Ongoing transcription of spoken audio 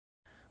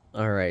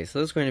Alright, so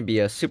this is going to be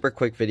a super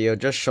quick video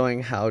just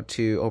showing how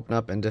to open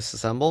up and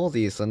disassemble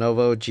these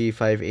Lenovo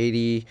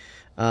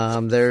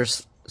G580.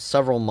 There's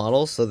several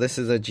models, so this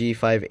is a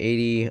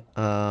G580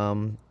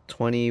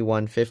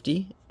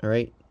 2150,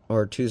 alright,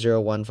 or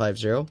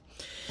 20150.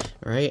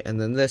 Alright, and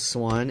then this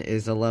one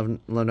is a Lenovo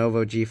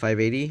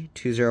G580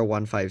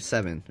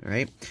 20157,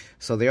 alright?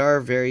 So they are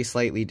very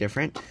slightly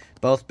different.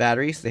 Both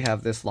batteries, they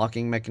have this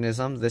locking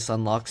mechanism. This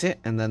unlocks it,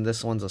 and then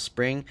this one's a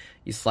spring.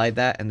 You slide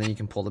that, and then you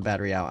can pull the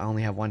battery out. I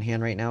only have one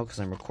hand right now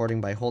because I'm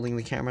recording by holding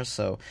the camera,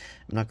 so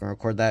I'm not going to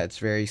record that. It's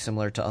very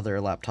similar to other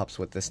laptops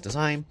with this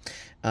design.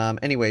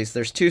 Anyways,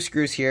 there's two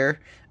screws here.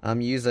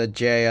 Use a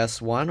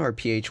JIS1 or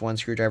PH1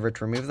 screwdriver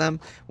to remove them.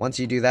 Once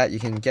you do that, you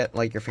can get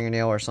like your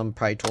fingernail or some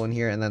pry tool in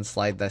here and then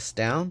slide this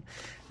down.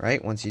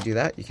 Right? Once you do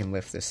that, you can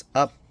lift this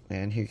up,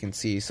 and here you can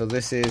see. So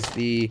this is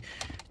the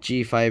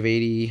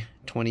G580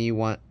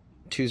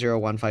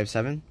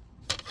 20157.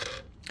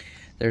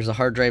 There's a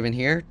hard drive in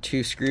here,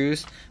 two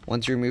screws.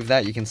 Once you remove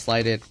that, you can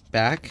slide it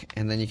back,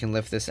 and then you can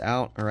lift this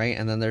out, alright?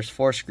 And then there's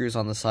four screws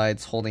on the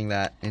sides holding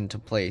that into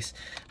place.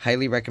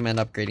 Highly recommend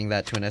upgrading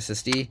that to an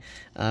SSD.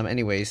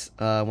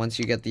 Once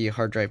you get the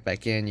hard drive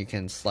back in, you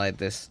can slide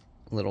this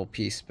little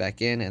piece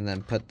back in, and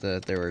then put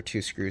there were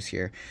two screws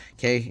here.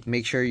 Okay,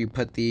 make sure you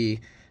put the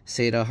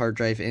SATA hard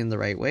drive in the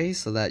right way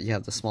so that you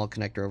have the small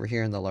connector over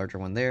here and the larger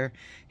one there.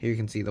 Here you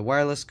can see the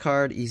wireless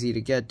card, easy to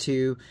get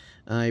to.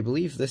 I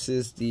believe this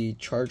is the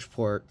charge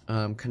port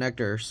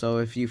connector, so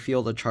if you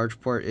feel the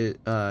charge port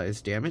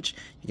is damaged,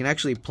 you can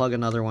actually plug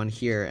another one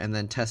here and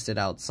then test it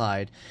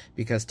outside,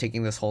 because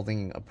taking this whole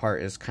thing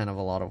apart is kind of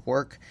a lot of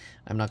work.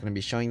 I'm not going to be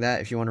showing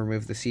that. If you want to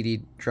remove the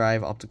CD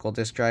drive, optical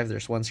disc drive,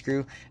 there's one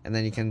screw, and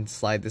then you can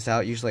slide this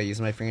out. Usually I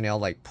use my fingernail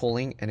like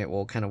pulling, and it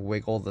will kind of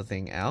wiggle the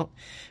thing out.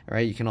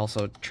 Alright, you can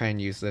also try and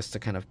use this to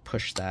kind of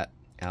push that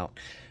out.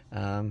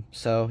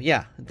 So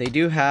yeah, they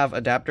do have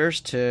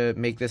adapters to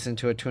make this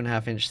into a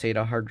 2.5-inch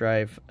SATA hard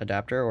drive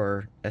adapter,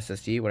 or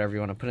SSD, whatever you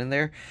want to put in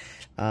there.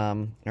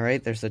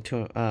 Alright, there's a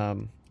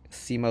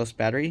CMOS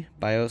battery,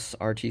 BIOS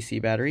RTC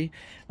battery.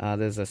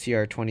 There's a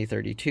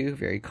CR2032,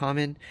 very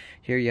common.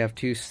 Here you have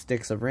two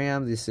sticks of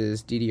RAM. This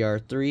is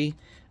DDR3.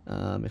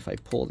 If I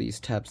pull these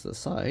tabs to the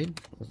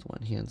side, with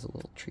one hand's a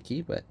little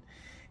tricky, but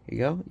here you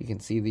go. You can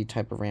see the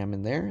type of RAM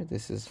in there.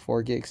 This is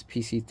 4 gigs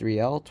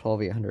PC3L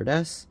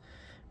 12800S.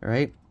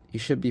 Alright, you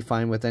should be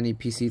fine with any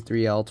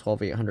PC3L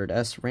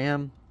 12800S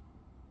RAM.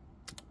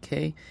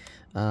 Okay,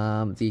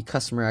 the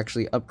customer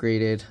actually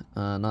upgraded,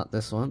 not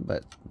this one,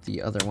 but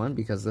the other one,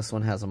 because this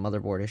one has a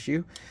motherboard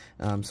issue.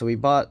 So we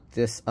bought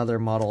this other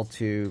model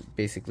to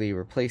basically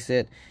replace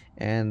it,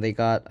 and they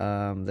got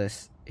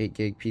this 8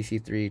 gig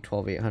PC3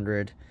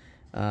 12800,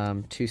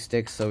 two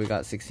sticks, so we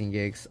got 16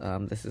 gigs.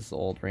 This is the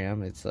old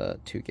RAM, it's a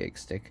 2 gig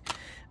stick.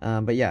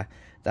 But yeah,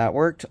 that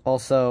worked.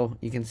 Also,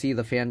 you can see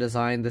the fan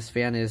design. This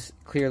fan is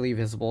clearly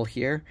visible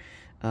here.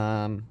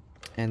 And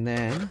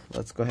then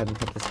let's go ahead and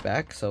put this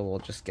back. So we'll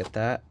just get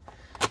that,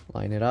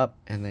 line it up,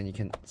 and then you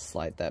can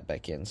slide that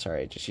back in.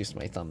 Sorry, I just used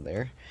my thumb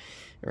there.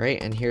 All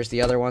right, and here's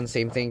the other one.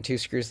 Same thing, two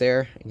screws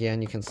there.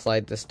 Again, you can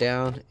slide this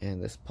down,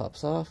 and this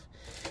pops off.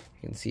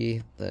 You can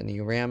see the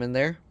new RAM in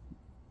there.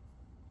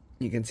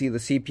 You can see the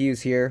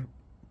CPUs here.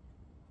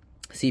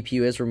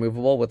 CPU is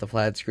removable with a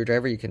flathead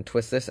screwdriver. You can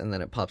twist this and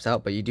then it pops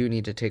out, but you do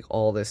need to take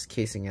all this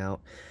casing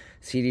out.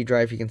 CD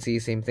drive, you can see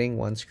same thing,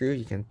 one screw,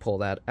 you can pull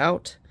that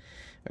out.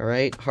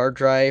 Alright, hard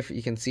drive,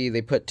 you can see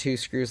they put two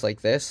screws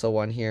like this, so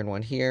one here and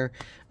one here.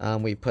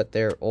 We put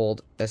their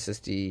old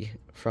SSD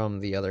from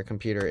the other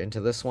computer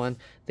into this one.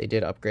 They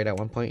did upgrade at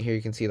one point. Here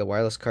you can see the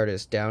wireless card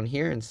is down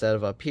here instead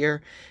of up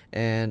here.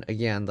 And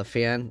again, the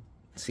fan,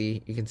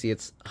 see, you can see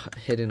it's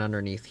hidden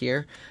underneath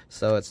here,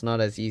 so it's not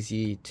as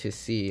easy to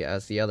see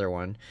as the other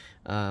one.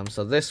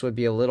 So this would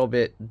be a little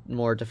bit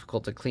more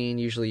difficult to clean.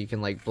 Usually you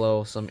can like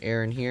blow some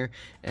air in here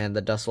and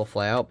the dust will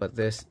fly out, but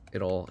this,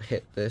 it'll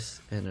hit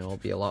this and it'll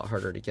be a lot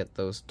harder to get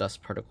those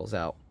dust particles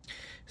out.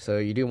 So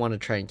you do want to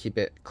try and keep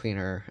it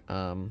cleaner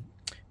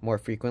more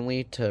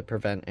frequently to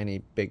prevent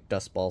any big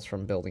dust balls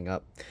from building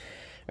up.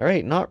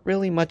 Alright, not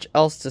really much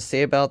else to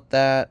say about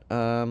that.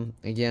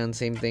 Again,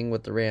 same thing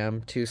with the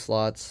RAM, two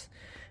slots.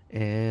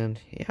 And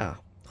yeah,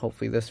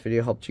 hopefully this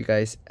video helped you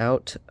guys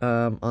out.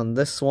 On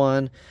this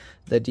one,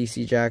 the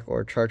DC jack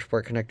or charge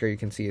port connector you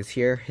can see is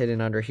here, hidden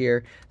under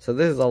here. So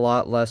this is a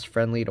lot less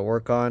friendly to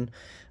work on.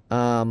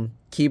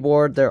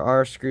 Keyboard, there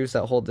are screws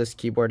that hold this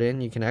keyboard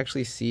in. You can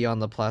actually see on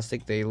the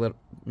plastic, they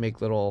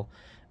make little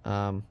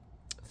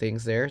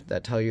things there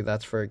that tell you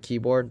that's for a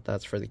keyboard,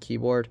 that's for the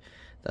keyboard,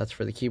 that's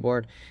for the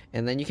keyboard.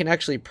 And then you can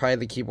actually pry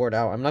the keyboard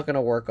out. I'm not going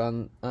to work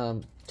on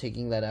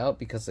taking that out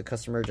because the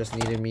customer just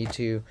needed me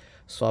to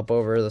swap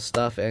over the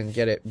stuff and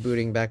get it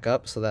booting back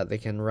up so that they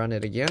can run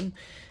it again.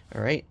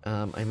 Alright,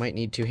 I might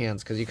need two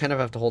hands because you kind of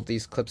have to hold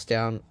these clips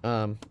down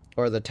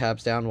or the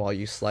tabs down while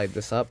you slide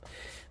this up.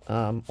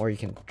 Or you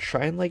can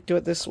try and like do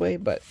it this way,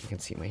 but you can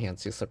see my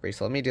hand's too slippery,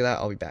 so let me do that.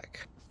 I'll be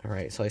back.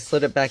 Alright, so I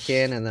slid it back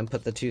in and then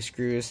put the 2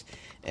 screws.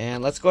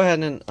 And let's go ahead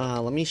and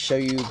let me show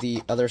you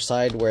the other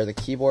side where the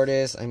keyboard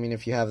is. I mean,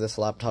 if you have this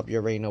laptop, you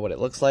already know what it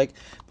looks like.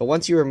 But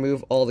once you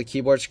remove all the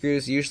keyboard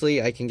screws,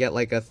 usually I can get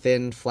like a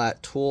thin,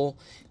 flat tool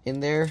in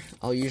there.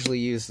 I'll usually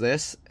use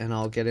this, and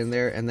I'll get in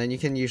there, and then you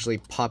can usually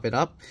pop it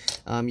up.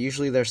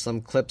 Usually there's some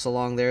clips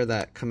along there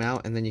that come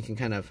out, and then you can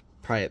kind of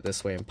pry it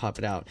this way and pop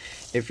it out.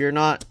 If you're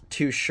not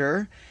too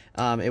sure,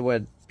 it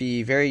would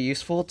be very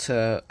useful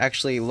to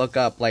actually look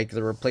up like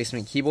the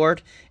replacement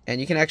keyboard, and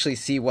you can actually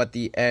see what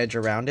the edge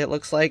around it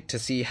looks like to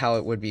see how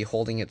it would be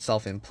holding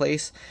itself in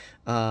place.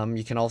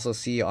 You can also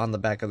see on the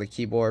back of the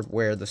keyboard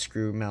where the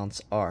screw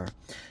mounts are.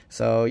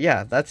 So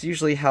yeah, that's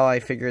usually how I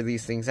figure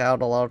these things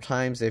out. A lot of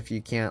times if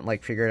you can't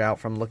like figure it out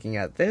from looking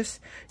at this,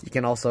 you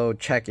can also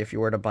check if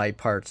you were to buy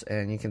parts,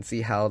 and you can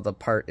see how the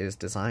part is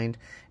designed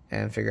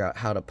and figure out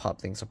how to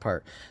pop things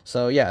apart.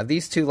 So yeah,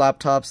 these 2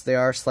 laptops, they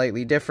are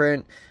slightly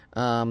different.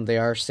 They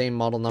are same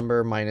model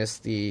number minus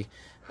the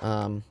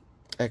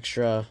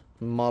extra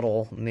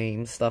model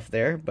name stuff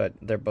there, but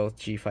they're both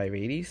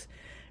G580s.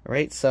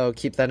 Alright, so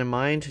keep that in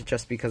mind.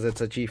 Just because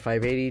it's a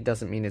G580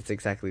 doesn't mean it's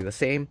exactly the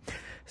same.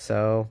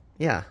 So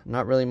yeah,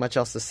 not really much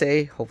else to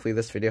say. Hopefully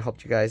this video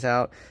helped you guys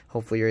out.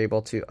 Hopefully you're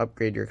able to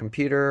upgrade your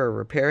computer or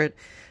repair it.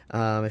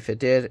 If it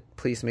did,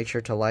 please make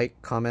sure to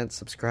like, comment,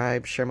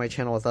 subscribe, share my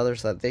channel with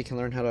others so that they can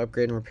learn how to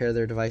upgrade and repair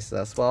their devices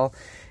as well.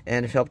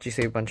 And if it helped you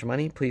save a bunch of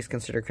money, please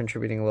consider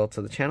contributing a little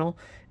to the channel.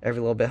 Every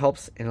little bit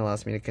helps and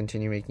allows me to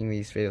continue making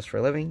these videos for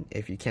a living.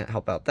 If you can't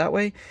help out that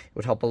way, it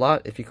would help a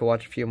lot if you could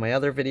watch a few of my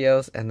other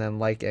videos and then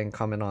like and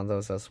comment on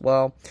those as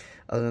well.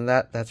 Other than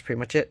that, that's pretty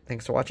much it.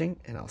 Thanks for watching,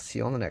 and I'll see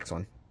you on the next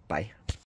one. Bye.